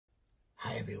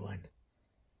everyone.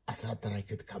 I thought that I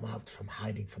could come out from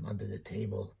hiding from under the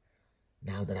table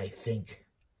now that I think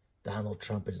Donald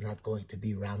Trump is not going to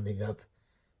be rounding up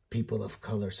people of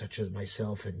color such as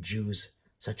myself and Jews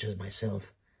such as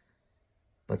myself.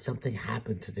 But something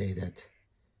happened today that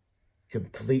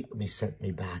completely set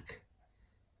me back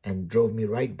and drove me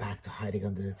right back to hiding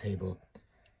under the table.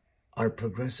 Our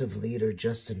progressive leader,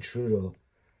 Justin Trudeau,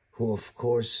 who of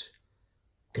course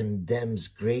condemns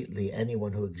greatly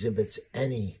anyone who exhibits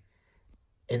any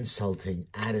insulting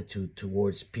attitude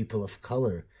towards people of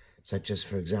color, such as,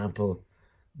 for example,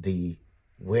 the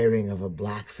wearing of a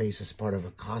blackface as part of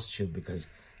a costume, because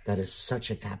that is such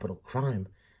a capital crime.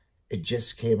 It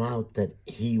just came out that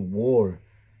he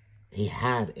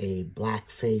had a black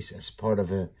face as part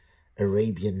of a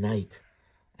Arabian night.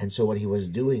 And so what he was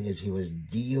doing is he was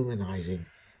dehumanizing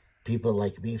people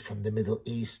like me from the Middle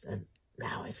East. And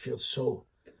now I feel so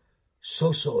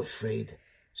afraid,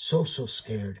 so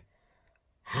scared.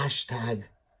 Hashtag,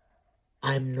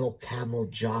 I'm no camel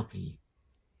jockey.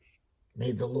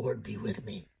 May the Lord be with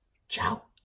me. Ciao.